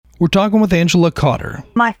We're talking with Angela Cotter.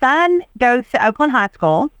 My son goes to Oakland High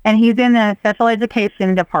School, and he's in the special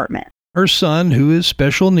education department. Her son, who is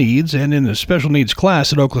special needs and in a special needs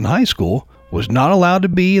class at Oakland High School, was not allowed to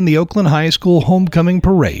be in the Oakland High School homecoming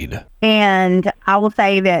parade. And I will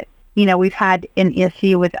say that, we've had an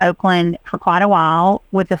issue with Oakland for quite a while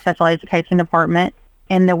with the special education department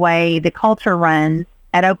and the way the culture runs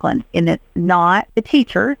at Oakland. And it's not the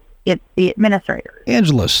teachers, it's the administrators.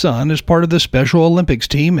 Angela's son is part of the Special Olympics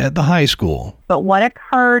team at the high school. But what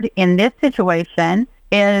occurred in this situation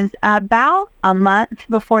is about a month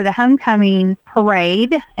before the homecoming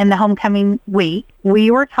parade and the homecoming week,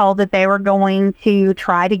 we were told that they were going to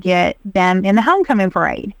try to get them in the homecoming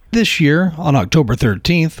parade. This year, on October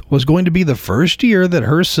 13th, was going to be the first year that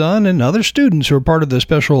her son and other students who are part of the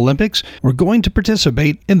Special Olympics were going to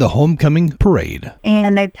participate in the homecoming parade.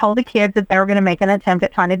 And they told the kids that they were going to make an attempt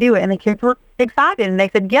at trying to do it. And the kids were excited. And they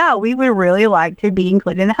said, yeah, we would really like to be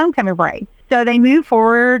included in the homecoming parade. So they moved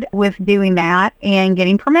forward with doing that and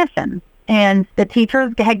getting permission. And the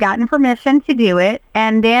teachers had gotten permission to do it.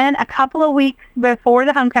 And then a couple of weeks before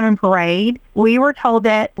the homecoming parade, we were told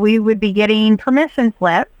that we would be getting permission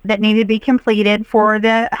slips that needed to be completed for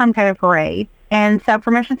the homecoming parade. And so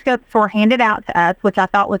permission slips were handed out to us, which I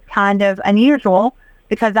thought was kind of unusual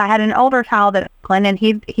because I had an older child at Oakland, and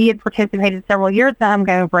he had participated several years in the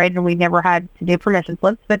homecoming parade, and we never had to do permission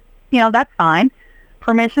slips. But, that's fine.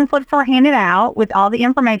 Permission slips were handed out with all the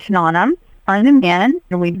information on them, turned them in,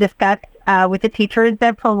 and we discussed with the teachers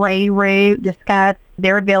the parade route, discussed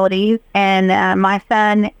their abilities. And my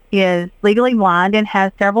son is legally blind and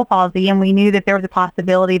has cerebral palsy, and we knew that there was a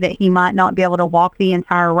possibility that he might not be able to walk the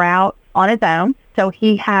entire route on his own. So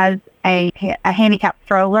he has a handicap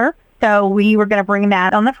stroller. So we were going to bring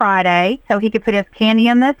that on the Friday so he could put his candy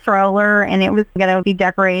in the stroller, and it was going to be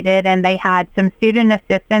decorated. And they had some student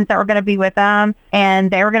assistants that were going to be with them, and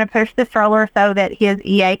they were going to push the stroller so that his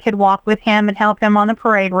EA could walk with him and help him on the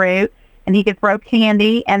parade route. And he could throw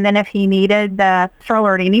candy, and then if he needed the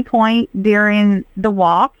stroller at any point during the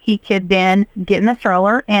walk, he could then get in the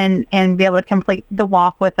stroller and be able to complete the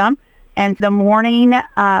walk with them. And the morning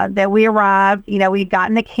that we arrived, we'd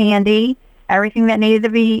gotten the candy, everything that needed to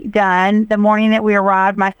be done. The morning that we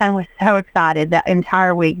arrived, my son was so excited that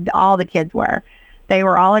entire week. All the kids were. They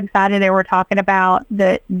were all excited. They were talking about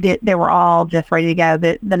they were all just ready to go.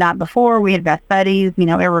 The night before, we had best buddies.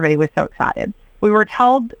 Everybody was so excited. We were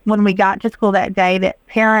told when we got to school that day that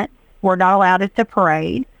parents were not allowed us to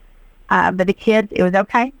parade. But the kids, it was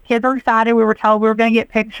okay. Kids were excited. We were told we were going to get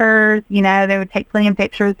pictures. They would take plenty of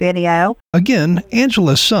pictures, video. Again,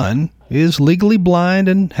 Angela's son is legally blind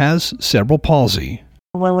and has cerebral palsy.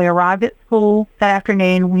 When we arrived at school that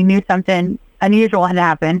afternoon, we knew something unusual had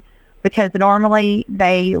happened because normally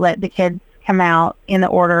they let the kids come out in the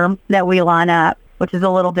order that we line up, which is a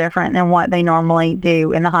little different than what they normally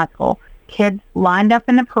do in the high school. Kids lined up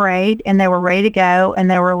in the parade, and they were ready to go, and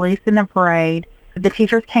they were released in the parade. The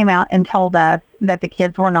teachers came out and told us that the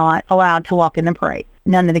kids were not allowed to walk in the parade.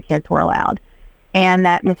 None of the kids were allowed. And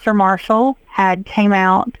that Mr. Marshall had came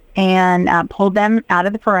out and pulled them out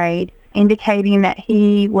of the parade, indicating that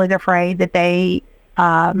he was afraid that they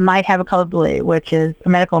might have a code blue, which is a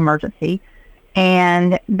medical emergency,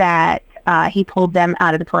 and that he pulled them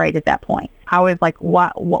out of the parade at that point. I was like,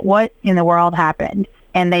 what in the world happened?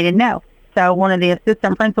 And they didn't know. So one of the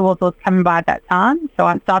assistant principals was coming by at that time. So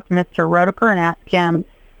I stopped Mr. Rodeker and asked him,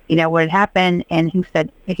 what had happened. And he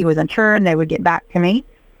said he was unsure and they would get back to me.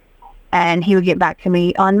 And he would get back to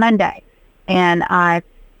me on Monday. And I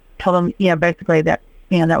told him, basically that,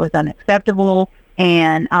 that was unacceptable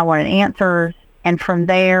and I wanted answers. And from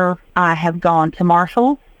there, I have gone to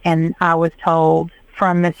Marshall, and I was told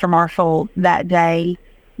from Mr. Marshall that day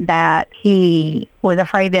that he was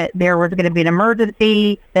afraid that there was going to be an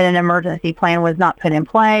emergency, that an emergency plan was not put in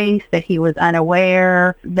place, that he was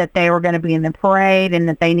unaware that they were going to be in the parade and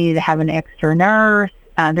that they needed to have an extra nurse.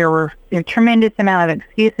 There were a tremendous amount of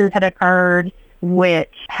excuses had occurred,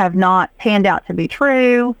 which have not panned out to be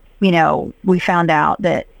true. We found out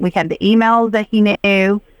that we had the emails that he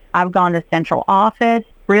knew. I've gone to central office.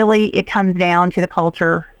 Really, it comes down to the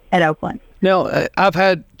culture at Oakland. Now, I've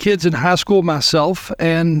had kids in high school myself,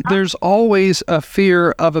 and there's always a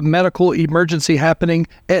fear of a medical emergency happening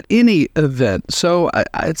at any event. So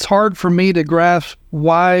it's hard for me to grasp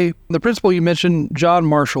why the principal you mentioned, John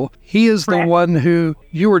Marshall, he is the one who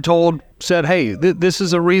you were told said, hey, this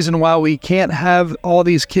is a reason why we can't have all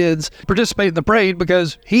these kids participate in the parade,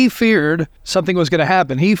 because he feared something was going to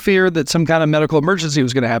happen. He feared that some kind of medical emergency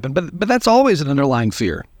was going to happen. But that's always an underlying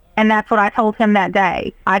fear. And that's what I told him that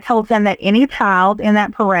day. I told him that any child in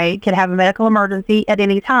that parade could have a medical emergency at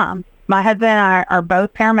any time. My husband and I are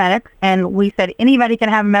both paramedics, and we said anybody can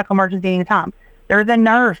have a medical emergency anytime. There's a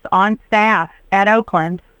nurse on staff at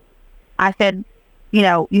Oakland. I said, you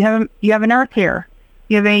have a nurse here.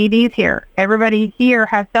 You have AEDs here. Everybody here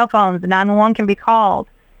has cell phones. 911 can be called.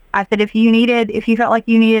 I said, if you felt like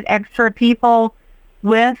you needed extra people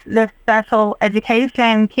with the special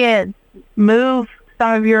education kids, move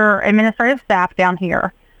some of your administrative staff down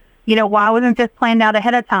here. Why wasn't this planned out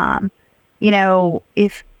ahead of time?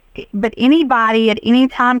 But anybody at any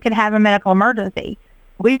time can have a medical emergency.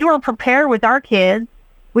 We were prepared with our kids.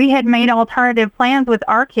 We had made alternative plans with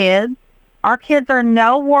our kids. Our kids are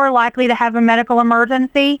no more likely to have a medical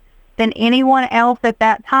emergency than anyone else at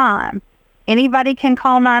that time. Anybody can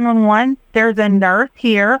call 911. There's a nurse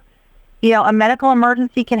here. A medical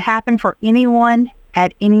emergency can happen for anyone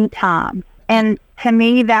at any time. And to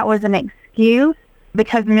me, that was an excuse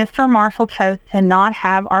because Mr. Marshall chose to not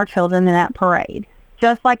have our children in that parade,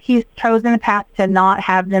 just like he's chosen in the past to not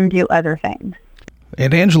have them do other things.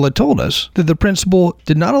 And Angela told us that the principal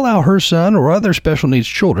did not allow her son or other special needs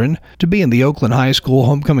children to be in the Oakland High School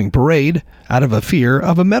homecoming parade out of a fear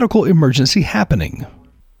of a medical emergency happening.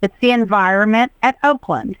 It's the environment at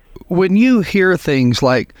Oakland. When you hear things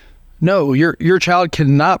like, no, your child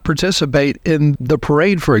cannot participate in the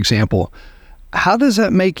parade, for example, how does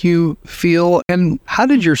that make you feel? And how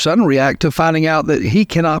did your son react to finding out that he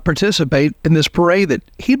cannot participate in this parade that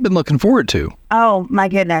he'd been looking forward to? Oh, my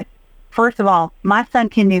goodness. First of all, my son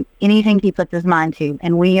can do anything he puts his mind to,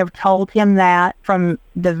 and we have told him that from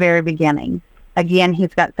the very beginning. Again,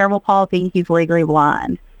 he's got cerebral palsy. He's legally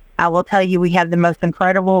blind. I will tell you, we have the most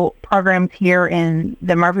incredible programs here in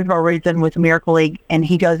the Murfreesboro region with Miracle League, and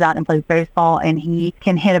he goes out and plays baseball, and he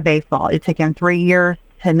can hit a baseball. It took him 3 years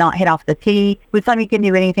to not hit off the tee. With him, you can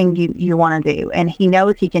do anything you want to do, and he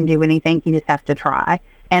knows he can do anything. He just has to try.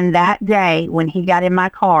 And that day, when he got in my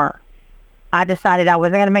car, I decided I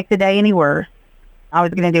wasn't going to make the day any worse. I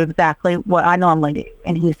was going to do exactly what I normally do.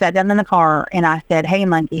 And he sat down in the car, and I said, "Hey,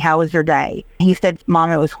 Monkey, how was your day?" He said,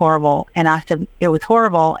 "Mom, it was horrible." And I said, "It was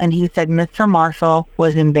horrible." And he said, "Mr. Marshall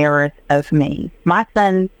was embarrassed of me." My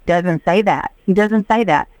son doesn't say that. He doesn't say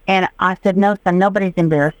that. And I said, "No, son, nobody's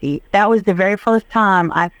embarrassed you." That was the very first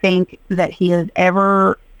time I think that he has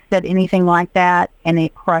ever said anything like that, and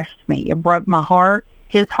it crushed me. It broke my heart.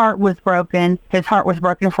 His heart was broken. His heart was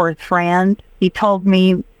broken for his friends. He told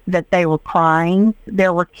me that they were crying.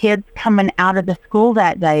 There were kids coming out of the school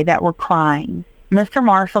that day that were crying. Mr.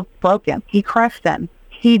 Marshall broke him. He crushed them.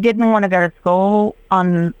 He didn't want to go to school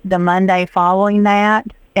on the Monday following that.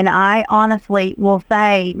 And I honestly will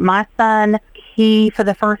say, my son, he, for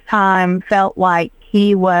the first time, felt like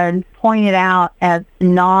he was pointed out as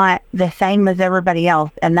not the same as everybody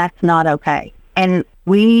else, and that's not okay. And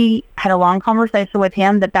we had a long conversation with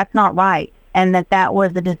him that that's not right, and that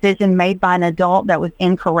was a decision made by an adult that was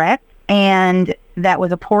incorrect, and that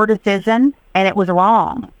was a poor decision, and it was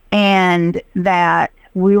wrong, and that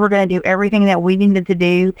we were going to do everything that we needed to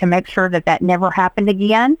do to make sure that that never happened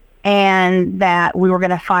again, and that we were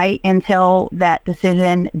going to fight until that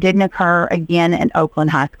decision didn't occur again in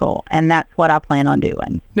Oakland High School. And that's what I plan on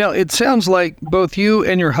doing. Now, it sounds like both you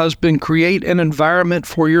and your husband create an environment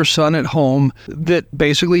for your son at home that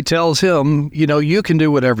basically tells him, you can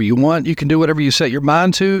do whatever you want. You can do whatever you set your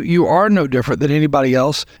mind to. You are no different than anybody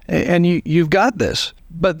else, and you've got this.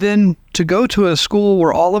 But then to go to a school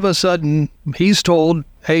where all of a sudden he's told,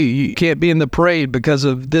 hey, you can't be in the parade because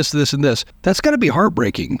of this, this, and this. That's got to be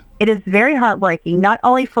heartbreaking. It is very heartbreaking, not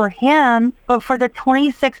only for him, but for the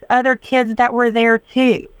 26 other kids that were there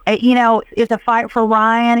too. It's a fight for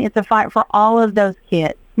Ryan. It's a fight for all of those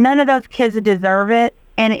kids. None of those kids deserve it.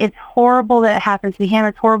 And it's horrible that it happens to him.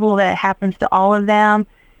 It's horrible that it happens to all of them.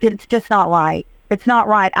 It's just not right. It's not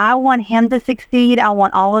right. I want him to succeed. I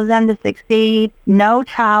want all of them to succeed. No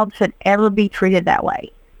child should ever be treated that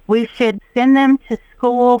way. We should send them to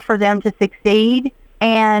school for them to succeed,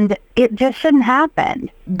 and it just shouldn't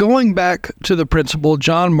happen. Going back to the principal,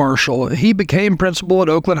 John Marshall, he became principal at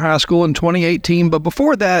Oakland High School in 2018, but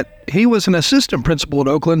before that, he was an assistant principal at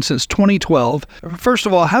Oakland since 2012. First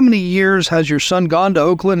of all, how many years has your son gone to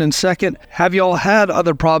Oakland? And second, have y'all had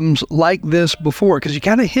other problems like this before? Because you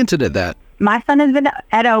kind of hinted at that. My son has been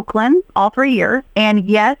at Oakland all 3 years, and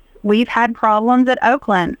yes, we've had problems at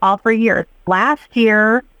Oakland all 3 years. Last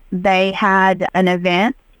year, they had an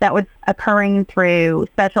event that was occurring through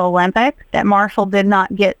Special Olympics that Marshall did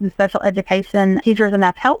not get the special education teachers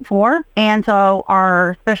enough help for. And so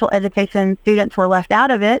our special education students were left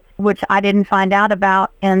out of it, which I didn't find out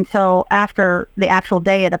about until after the actual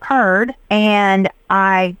day it occurred. And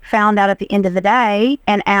I found out at the end of the day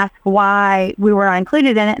and asked why we were not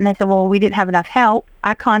included in it. And they said, well, we didn't have enough help.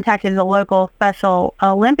 I contacted the local Special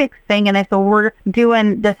Olympics thing, and they said, we're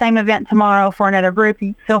doing the same event tomorrow for another group.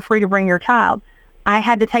 Feel free to bring your child. I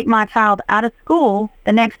had to take my child out of school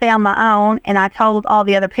the next day on my own, and I told all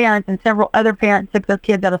the other parents, and several other parents took their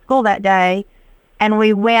kids out of school that day. And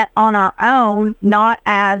we went on our own, not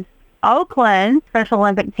as Oakland Special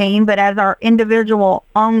Olympic team, but as our individual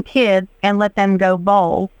own kids, and let them go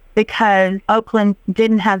bowl because Oakland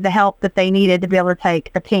didn't have the help that they needed to be able to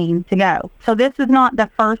take a team to go. So this is not the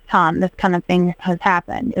first time this kind of thing has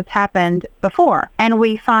happened. It's happened before, and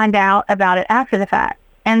we find out about it after the fact.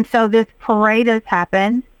 And so this parade has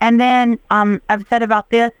happened, and then I've said about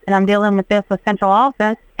this, and I'm dealing with this with central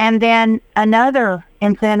office, and then another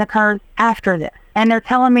incident occurs after this, and they're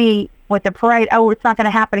telling me with the parade, oh, it's not going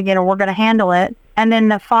to happen again, or we're going to handle it. And then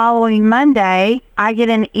the following Monday, I get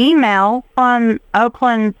an email from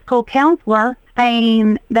Oakland school counselor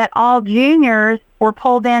saying that all juniors were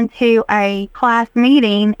pulled into a class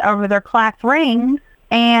meeting over their class rings,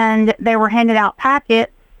 and they were handed out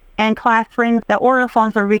packets and class rings that order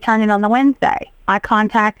forms were returning on the Wednesday. I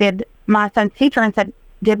contacted my son's teacher and said,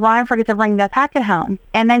 did Ryan forget to bring the packet home?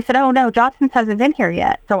 And they said, oh, no, Johnson's hasn't been here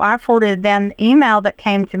yet. So I forwarded them the email that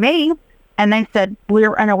came to me, and they said,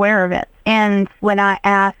 we're unaware of it. And when I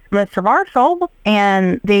asked Mr. Marshall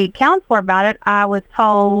and the counselor about it, I was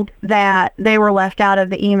told that they were left out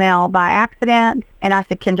of the email by accident. And I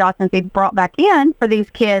said, can Johnson's be brought back in for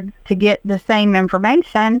these kids to get the same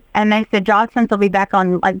information? And they said, Johnson's will be back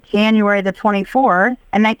on like January the 24th,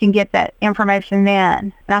 and they can get that information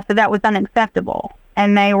then. And I said, that was unacceptable.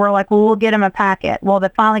 And they were like, well, we'll get them a packet. Well, they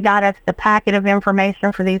finally got us the packet of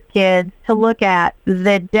information for these kids to look at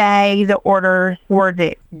the day the orders were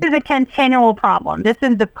due. This is a continual problem. This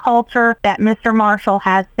is the culture that Mr. Marshall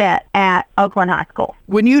has set at Oakland High School.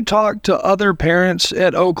 When you talk to other parents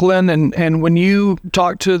at Oakland and when you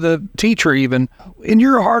talk to the teacher even, in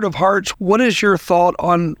your heart of hearts, what is your thought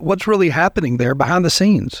on what's really happening there behind the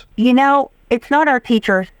scenes? You know, it's not our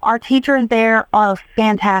teachers. Our teachers there are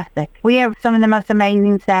fantastic. We have some of the most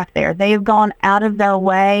amazing staff there. They have gone out of their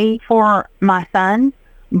way for my son,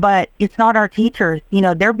 but it's not our teachers. You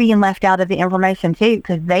know, they're being left out of the information too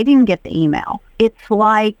because they didn't get the email. It's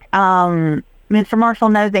like Mr. Marshall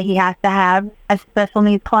knows that he has to have a special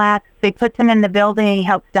needs class. So he puts him in the building. He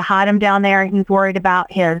helps to hide him down there. He's worried about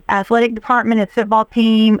his athletic department, his football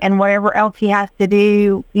team, and whatever else he has to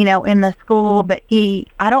do, you know, in the school. But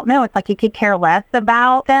I don't know, it's like he could care less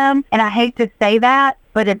about them. And I hate to say that,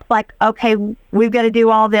 but it's like, okay, we've got to do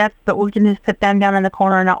all this, but we can just put them down in the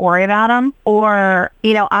corner and not worry about them. Or,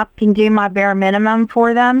 you know, I can do my bare minimum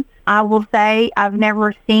for them. I will say I've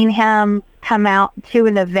never seen him come out to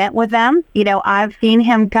an event with them. You know, I've seen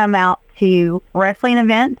him come out to wrestling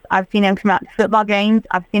events. I've seen him come out to football games.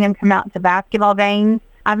 I've seen him come out to basketball games.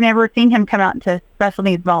 I've never seen him come out to special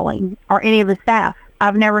needs bowling or any of the staff.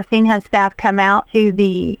 I've never seen his staff come out to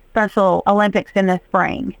the Special Olympics in the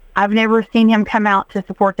spring. I've never seen him come out to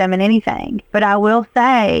support them in anything. But I will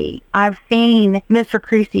say I've seen Mr.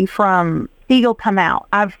 Creasy from Siegel come out.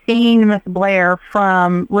 I've seen Miss Blair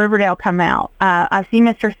from Riverdale come out. I've seen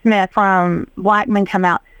Mr. Smith from Blackman come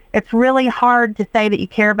out. It's really hard to say that you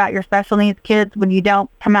care about your special needs kids when you don't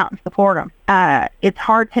come out and support them. It's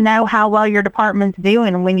hard to know how well your department's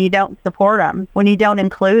doing when you don't support them, when you don't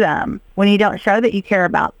include them, when you don't show that you care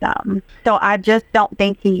about them. So I just don't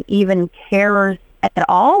think he even cares at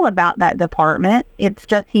all about that department. It's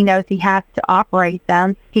just he knows he has to operate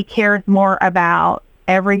them. He cares more about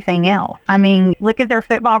everything else. I mean, look at their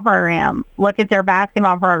football program. Look at their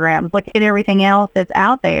basketball programs. Look at everything else that's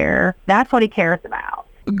out there. That's what he cares about.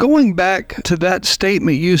 Going back to that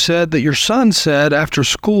statement you said that your son said after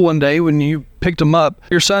school one day when you picked him up,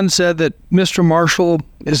 your son said that Mr. Marshall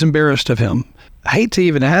is embarrassed of him. I hate to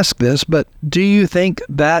even ask this, but do you think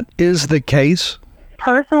that is the case?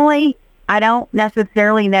 Personally, I don't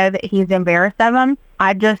necessarily know that he's embarrassed of him.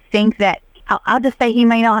 I just think that I'll just say he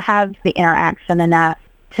may not have the interaction enough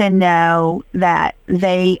to know that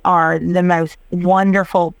they are the most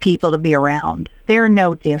wonderful people to be around. They're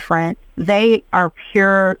no different. They are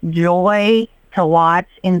pure joy to watch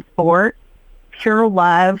in sport, pure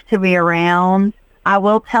love to be around. I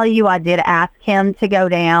will tell you, I did ask him to go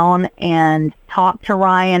down and talk to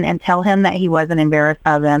Ryan and tell him that he wasn't embarrassed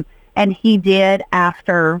of him And he did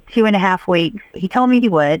after 2.5 weeks. He told me he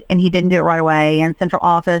would, and he didn't do it right away. And central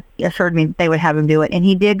office assured me they would have him do it. And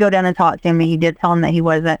he did go down and talk to him, and he did tell him that he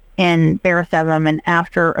wasn't embarrassed of him. And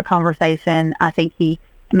after a conversation, I think he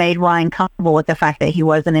made Ryan comfortable with the fact that he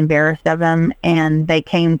wasn't embarrassed of him, and they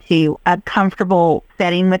came to a comfortable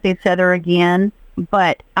setting with each other again.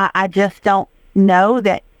 But I just don't know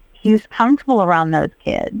that he's comfortable around those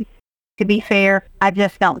kids. To be fair, I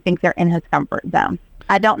just don't think they're in his comfort zone.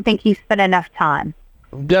 I don't think he spent enough time.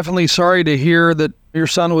 Definitely sorry to hear that your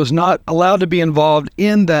son was not allowed to be involved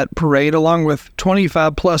in that parade along with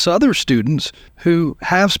 25 plus other students who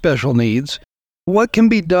have special needs. What can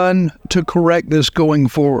be done to correct this going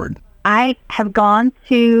forward? I have gone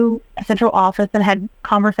to central office and had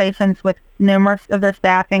conversations with numerous of the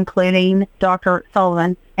staff, including Dr.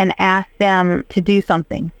 Sullivan, and asked them to do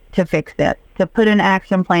something to fix it, to put an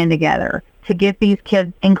action plan together, to get these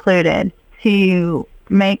kids included, to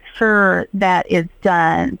make sure that it's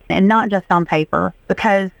done, and not just on paper.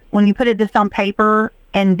 Because when you put it just on paper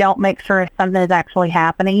and don't make sure something is actually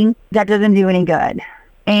happening, that doesn't do any good.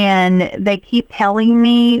 And they keep telling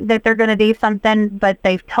me that they're going to do something, but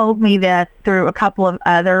they've told me this through a couple of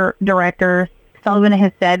other directors. Sullivan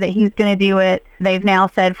has said that he's going to do it. They've now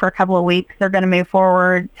said for a couple of weeks they're going to move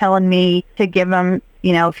forward, telling me to give them,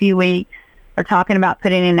 a few weeks. They're talking about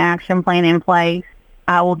putting an action plan in place.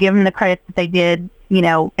 I will give them the credit that they did,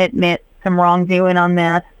 admit some wrongdoing on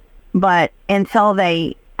this. But until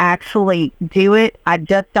they actually do it, I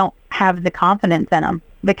just don't have the confidence in them,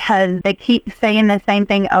 because they keep saying the same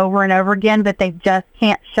thing over and over again, but they just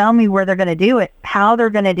can't show me where they're going to do it, how they're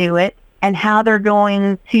going to do it, and how they're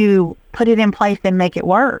going to put it in place and make it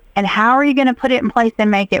work. And how are you going to put it in place and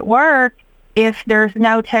make it work if there's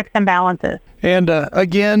no checks and balances? And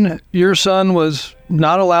again, your son was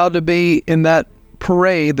not allowed to be in that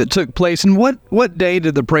parade that took place. And what day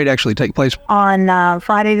did the parade actually take place? On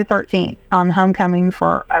Friday the 13th, on homecoming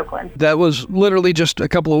for Oakland. That was literally just a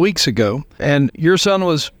couple of weeks ago. And your son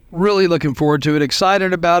was really looking forward to it,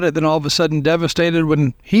 excited about it, then all of a sudden devastated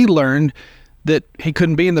when he learned that he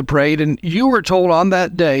couldn't be in the parade. And you were told on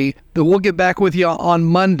that day that we'll get back with you on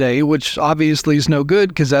Monday, which obviously is no good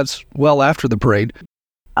because that's well after the parade.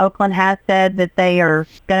 Oakland has said that they are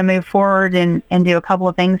going to move forward and do a couple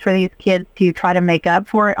of things for these kids to try to make up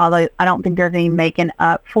for it, although I don't think there's any making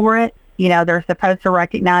up for it. They're supposed to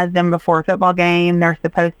recognize them before a football game. They're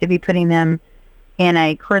supposed to be putting them in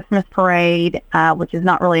a Christmas parade, which is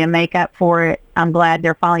not really a makeup for it. I'm glad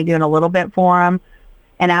they're finally doing a little bit for them.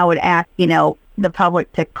 And I would ask, the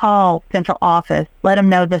public to call central office, let them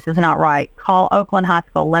know this is not right. Call Oakland High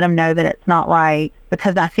School, let them know that it's not right.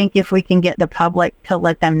 Because I think if we can get the public to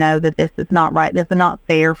let them know that this is not right, this is not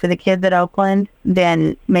fair for the kids at Oakland,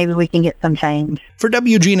 then maybe we can get some change. For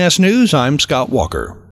WGNS News, I'm Scott Walker.